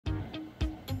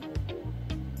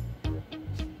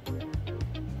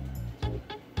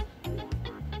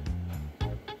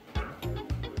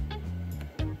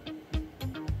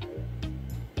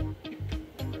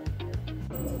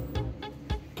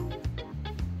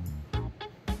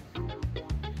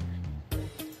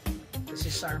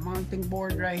This is our mounting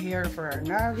board right here for our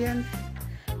Navien.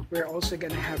 We're also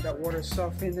gonna have that water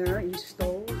softener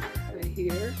installed right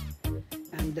here,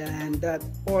 and then that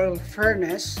oil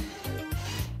furnace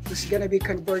is gonna be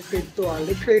converted to a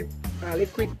liquid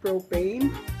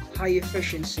propane, high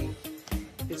efficiency.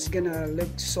 It's gonna look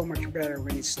so much better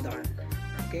when it's done.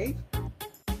 Okay.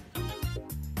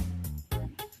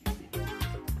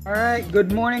 All right,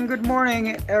 good morning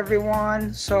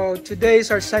everyone. So today is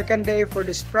our second day for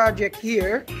this project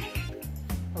here.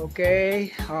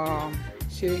 Okay,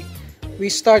 see, we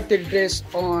started this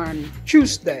on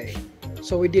Tuesday,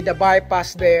 so we did a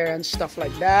bypass there and stuff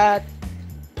like that,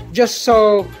 just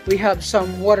so we have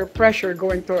some water pressure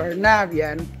going to our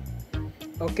Navien.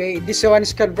 Okay, this one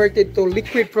is converted to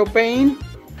liquid propane,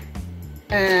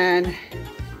 and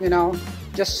you know,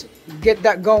 just get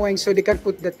that going so they can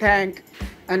put the tank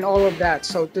and all of that.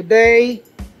 So today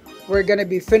we're gonna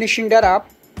be finishing that up,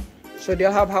 so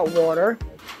they'll have hot water,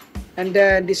 and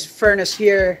then this furnace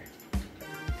here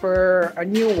for a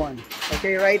new one.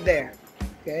 Okay, right there.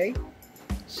 Okay,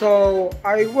 so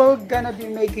I will gonna be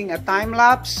making a time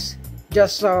lapse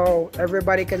just so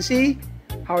everybody can see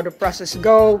how the process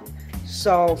go.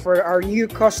 So for our new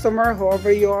customer,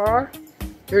 whoever you are,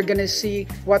 you're gonna see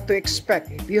what to expect.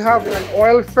 If you have an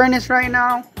oil furnace right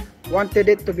now, wanted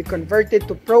it to be converted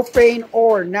to propane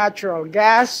or natural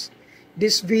gas,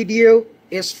 this video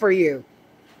is for you.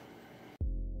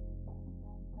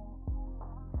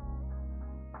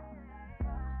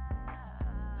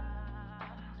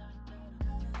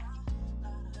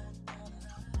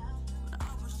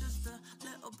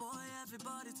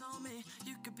 Everybody told me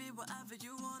you could be whatever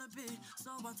you wanna be,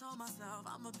 so I told myself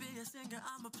I'ma be a singer,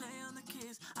 I'ma play on the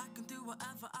keys, I can do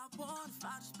whatever I want if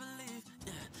I just believe.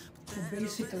 Yeah. So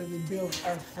basically we built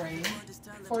our frame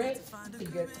for it to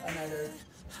get another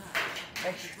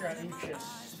extra inches,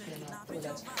 you know, so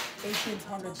that's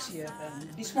 1800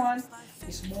 CFM. This one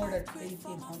is more than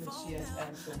 1800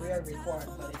 CFM, so we are required.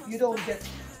 But if you don't get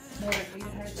more than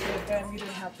 800 CFM, you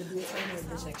don't have to do any of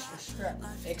this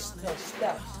extra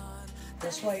steps.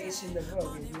 That's why it's in the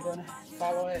book. If you don't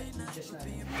follow it, you just not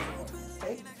gonna do it.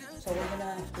 Okay? So we're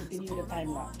gonna continue the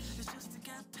time lapse.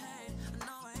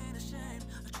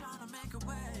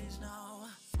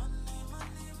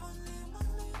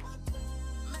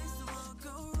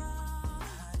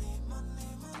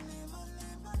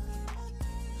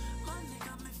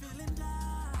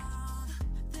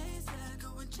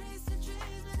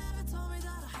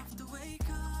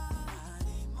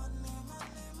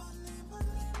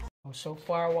 So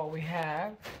far what we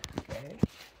have, okay,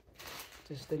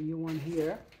 this is the new one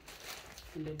here,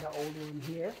 and then the old one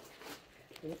here.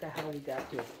 What the hell we got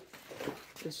here?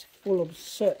 It's full of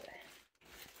soot.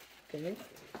 Okay,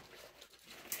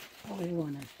 I don't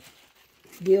want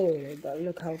to deal with it, but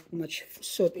look how much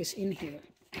soot is in here.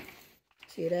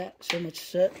 See that? So much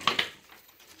soot.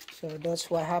 So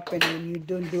that's what happens when you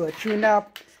don't do a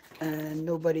tune-up and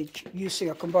nobody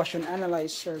using a combustion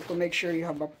analyzer to make sure you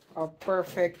have a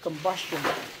perfect combustion,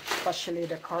 especially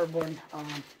the carbon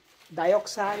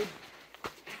dioxide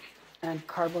and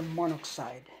carbon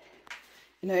monoxide.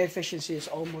 You know, efficiency is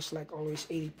almost like always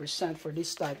 80% for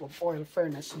this type of oil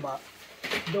furnace, but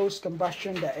those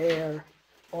combustion, the air,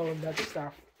 all of that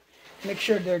stuff, make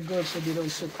sure they're good so they don't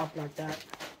soak up like that.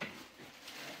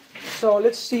 So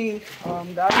let's see,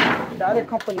 the other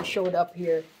company showed up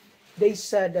here. They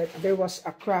said that there was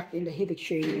a crack in the heat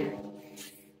exchanger.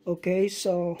 Okay,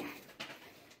 so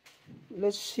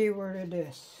let's see where it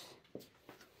is.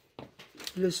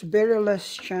 There's very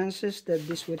less chances that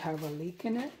this would have a leak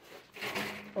in it.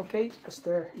 Okay, because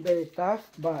they're very tough,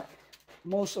 but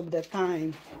most of the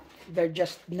time they're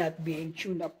just not being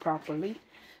tuned up properly.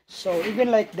 So even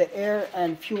like the air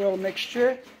and fuel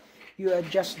mixture, you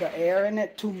adjust the air in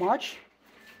it too much,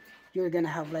 you're gonna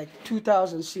have like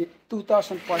 2,000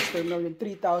 parts per million,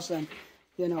 3,000,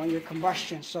 you know, in your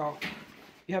combustion. So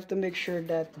you have to make sure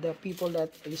that the people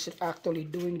that is actually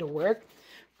doing the work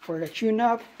for the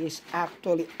tune-up is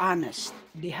actually honest.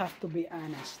 They have to be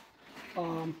honest.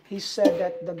 He said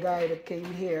that the guy that came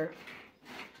here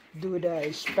do the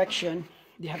inspection,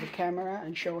 they have a camera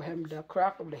and show him the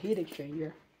crack of the heat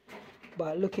exchanger,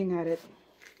 but looking at it,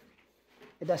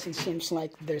 it doesn't seem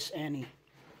like there's any.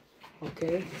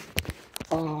 Okay,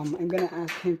 I'm gonna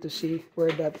ask him to see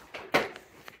where that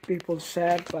people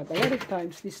said, but a lot of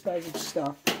times this type of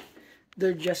stuff,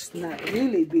 they're just not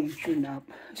really being tuned up.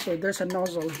 So there's a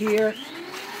nozzle here,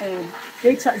 and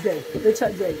it's at J.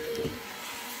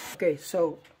 Okay,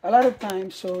 so a lot of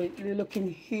times, so you're looking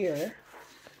here,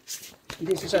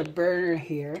 this is a burner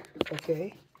here,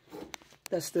 okay,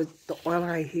 That's the oil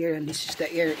right here, and this is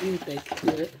the air intake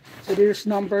here. So there's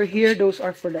number here. Those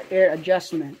are for the air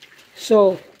adjustment.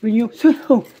 So when you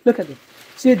look at it.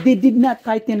 So they did not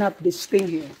tighten up this thing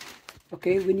here.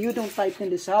 Okay, when you don't tighten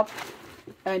this up,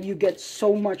 and you get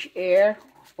so much air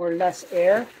or less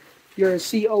air, your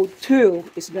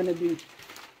CO2 is gonna be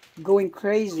going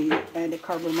crazy, and the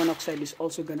carbon monoxide is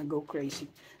also gonna go crazy.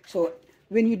 So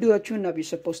when you do a tune-up, you're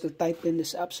supposed to tighten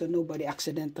this up so nobody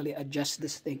accidentally adjusts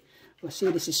this thing. Well,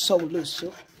 see, this is so loose,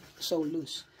 so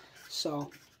loose.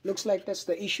 So looks like that's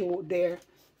the issue there.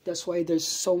 That's why there's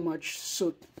so much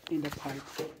soot in the pipe.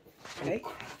 Okay.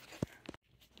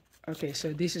 Okay,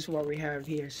 so this is what we have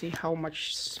here. See how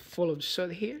much full of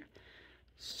soot here?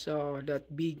 So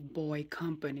that big boy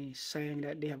company saying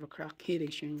that they have a crack heat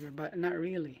exchanger, but not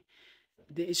really.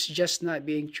 It's just not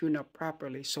being tuned up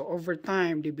properly. So over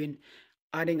time, they've been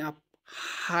adding up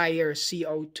higher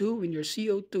CO2. When your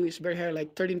CO2 is very high,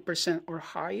 like 13% or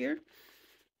higher,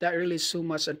 that really is so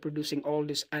much at producing all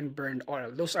this unburned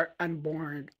oil. Those are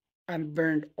unburned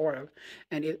oil,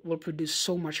 and it will produce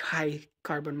so much high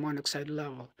carbon monoxide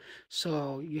level.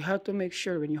 So you have to make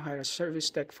sure when you hire a service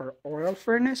tech for oil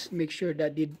furnace, make sure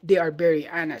that they are very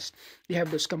honest. They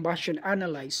have those combustion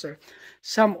analyzer.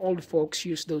 Some old folks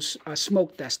use those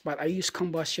smoke test, but I use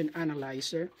combustion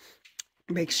analyzer.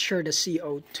 Make sure the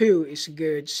CO2 is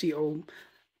good,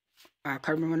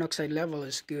 carbon monoxide level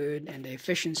is good, and the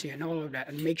efficiency and all of that,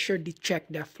 and make sure to check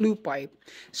the flue pipe,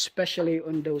 especially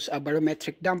on those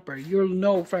barometric damper. You'll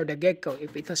know from the get-go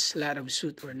if it has a lot of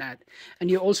soot or not, and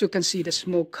you also can see the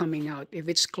smoke coming out. If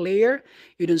it's clear,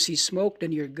 you don't see smoke,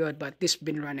 then you're good, but this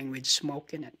been running with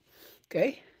smoke in it.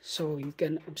 Okay, so you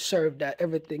can observe that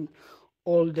everything,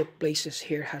 all the places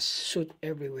here has soot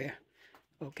everywhere.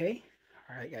 Okay,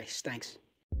 all right guys, thanks.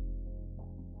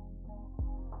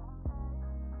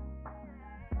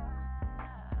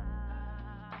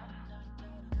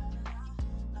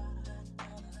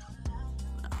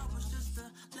 I was just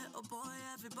a little boy,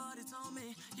 everybody told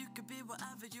me you could be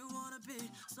whatever you wanna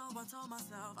be. So I told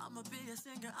myself, I'ma be a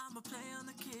singer, I'ma play on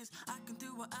the keys. I can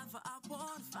do whatever I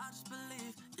want if I just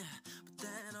believe, yeah. But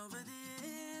then over the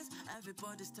years,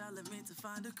 everybody's telling me to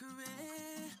find a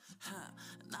career,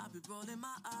 and I'll be rolling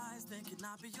my eyes, thinking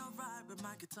I'll be alright with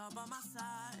my guitar by my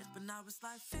side. But now it's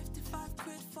like 55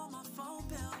 quid for my phone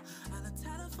bill, and a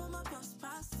tenner for my bus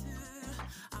pass too.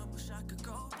 I wish I could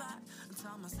go back and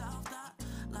tell myself that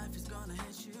life is gonna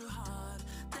hit you hard.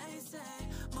 They say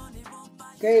money won't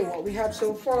buy you. Okay, what we have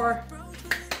so far.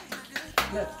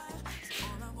 Look.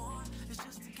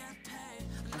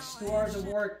 It's 2 hours of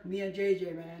work, me and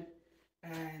JJ, man.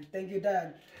 And thank you,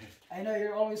 Dad. I know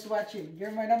you're always watching.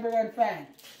 You're my #1 fan.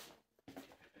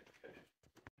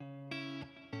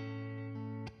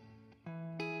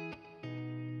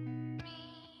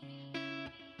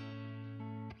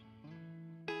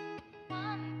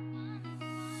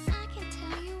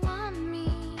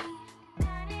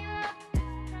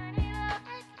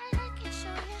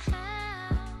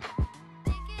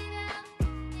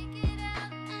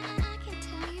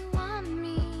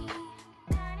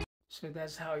 So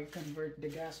that's how you convert the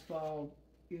gas valve.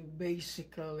 You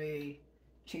basically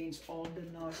change all the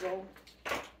nozzle.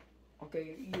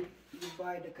 Okay, you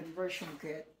buy the conversion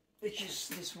kit, which is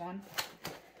this one.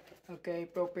 Okay,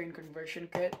 propane conversion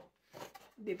kit.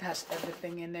 It has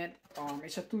everything in it.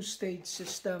 It's a 2-stage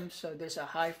system, so there's a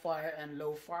high fire and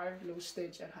low fire, low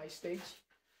stage and high stage.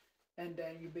 And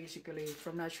then you basically,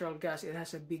 from natural gas, it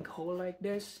has a big hole like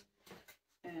this.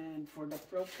 And for the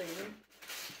propane,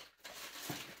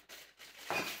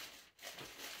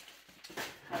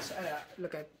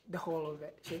 look at the whole of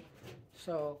it, see?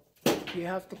 So you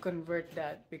have to convert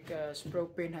that because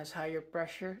propane has higher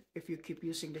pressure. If you keep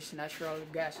using this natural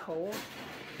gas hole,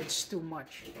 it's too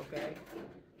much, okay?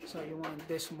 So you want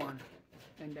this one,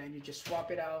 and then you just swap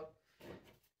it out,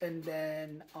 and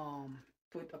then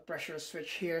put a pressure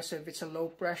switch here. So if it's a low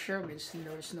pressure, means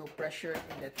there's no pressure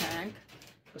in the tank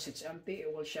because it's empty,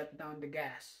 it will shut down the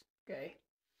gas, okay?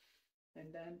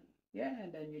 And then yeah,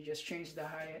 and then you just change the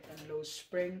high and low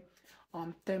spring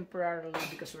temporarily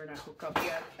because we're not hooked up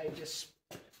yet. I just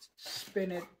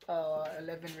spin it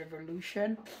 11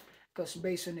 revolution because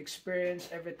based on experience,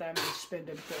 every time I spin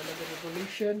them to 11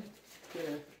 revolution,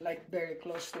 they're like very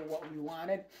close to what we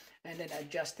wanted, and then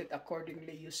adjust it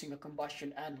accordingly using a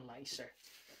combustion analyzer.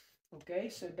 Okay,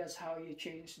 so that's how you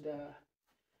change the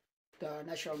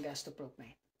natural gas to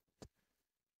propane.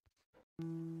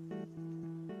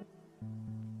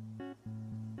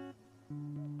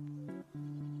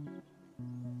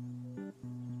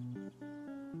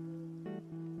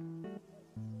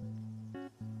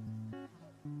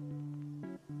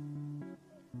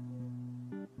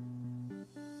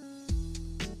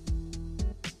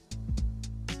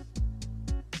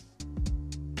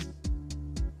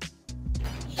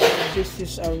 this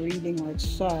is our reading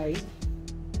outside.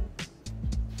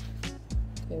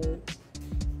 Okay,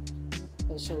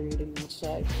 that's our reading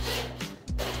outside.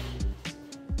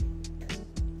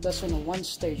 That's on a 1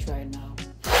 stage right now.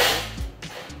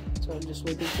 So I'm just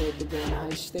waiting for it to go in high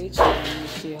stage and then we'll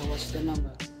see what's the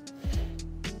number.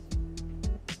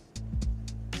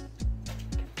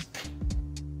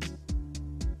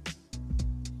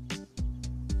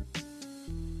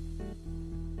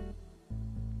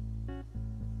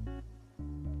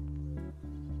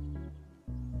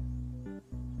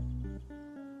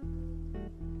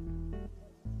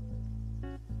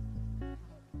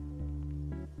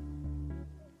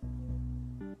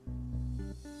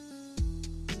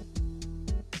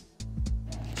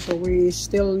 So we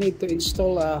still need to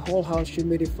install a whole house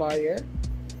humidifier.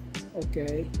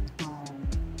 Okay.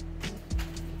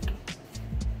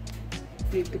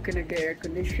 Need to connect the air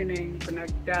conditioning,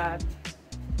 connect that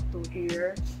to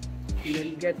here, and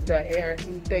then get the air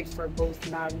intake for both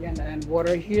Navien and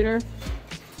water heater.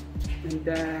 And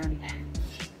then,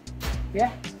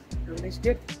 yeah, everything's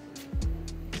good.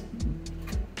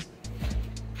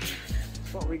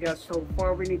 What we got so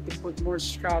far, we need to put more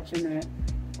straps in it,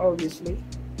 obviously.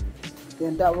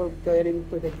 Then that will get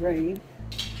into the drain.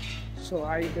 So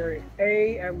either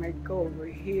A, I might go over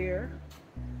here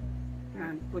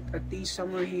and put a T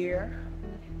somewhere here.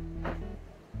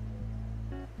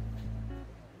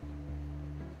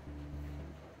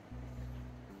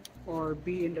 Or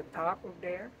B in the top of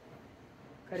there.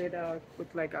 Cut it out,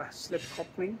 put like a slip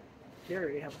coupling.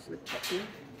 There you have a slip coupling.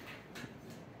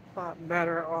 But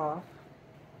better off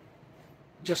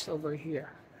just over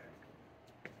here.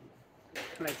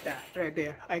 Like that, right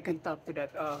there. I can tap to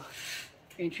that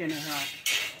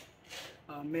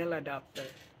 1.5" male adapter.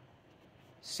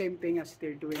 Same thing as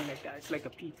they're doing like that. It's like a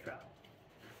P-trap.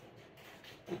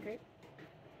 Okay.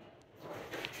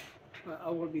 I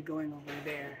will be going over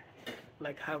there,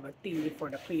 like have a T for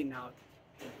the clean out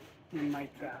in my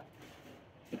trap.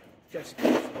 Just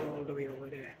all the way over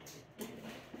there.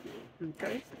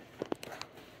 Okay.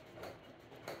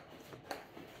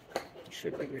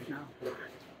 Should be good now.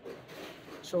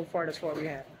 So far, that's what we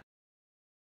have.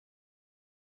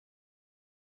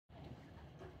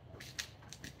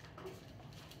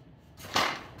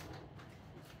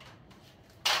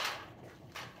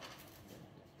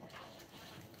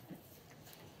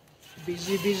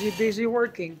 Busy, busy, busy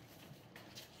working.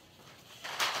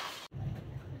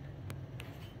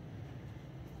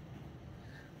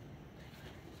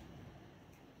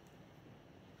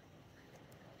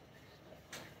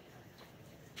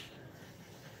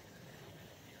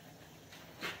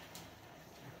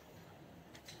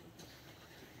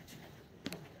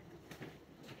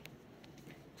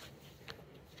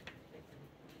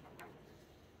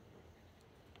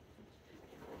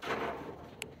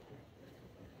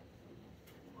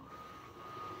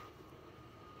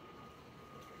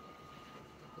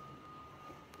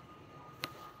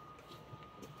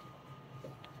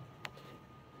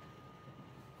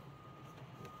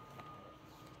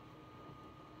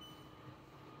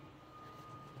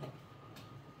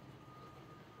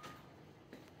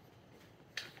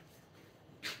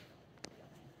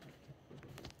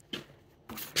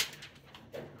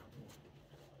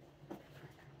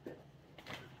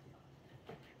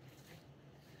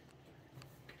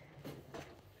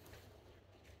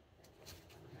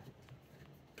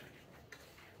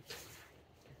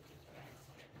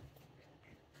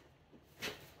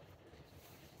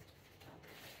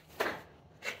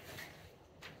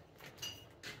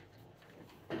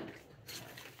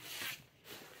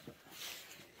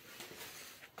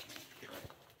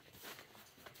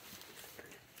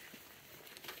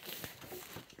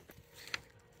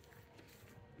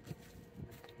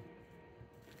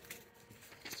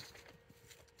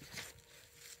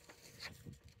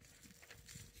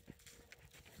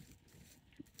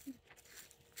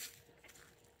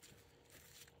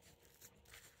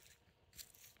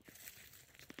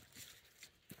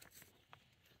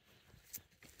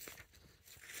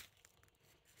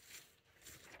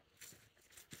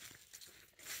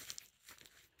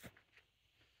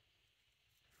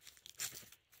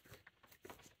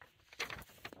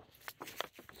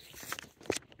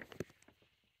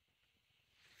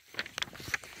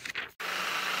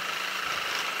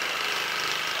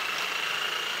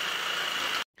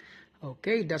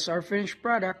 Okay, that's our finished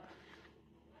product.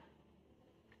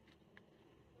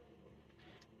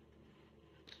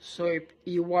 So if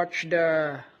you watch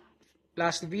the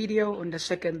last video on the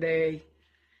second day,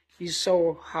 you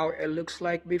saw how it looks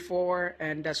like before,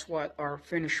 and that's what our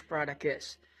finished product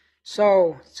is.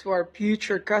 So to our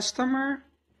future customer,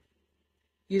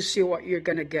 you see what you're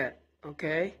gonna get,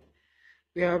 okay?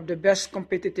 We have the best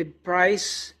competitive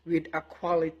price with a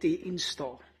quality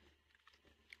install.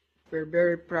 We're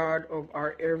very proud of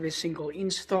our every single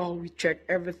install. We check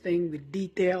everything with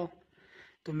detail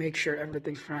to make sure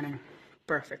everything's running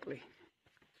perfectly.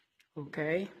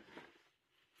 Okay?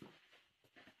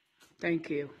 Thank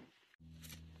you.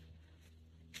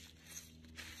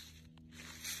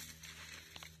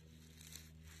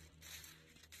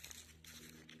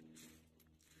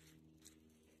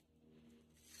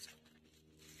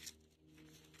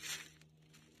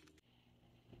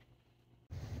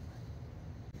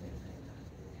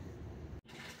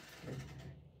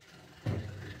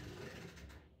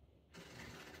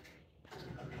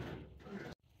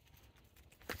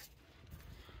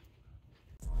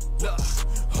 Look,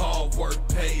 hard work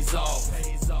pays off.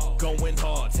 Going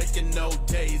hard, taking no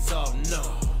days off.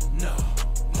 No.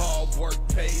 Hard work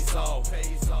pays off.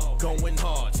 Going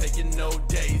hard, taking no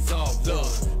days off. Look,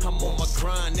 I'm on my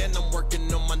grind and I'm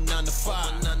working on my 9 to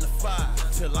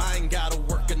 5. Till I ain't gotta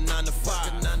work a 9 to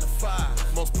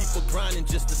 5. Most people grinding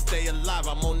just to stay alive.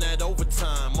 I'm on that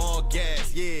overtime, all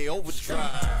gas, yeah,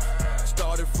 overdrive.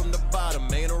 Started from the bottom,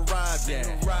 ain't arrived yet.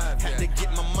 Had to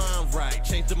get my mind right,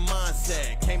 change the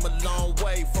mindset. Came a long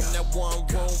way from that one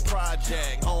room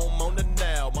project. Home on the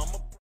now, mama.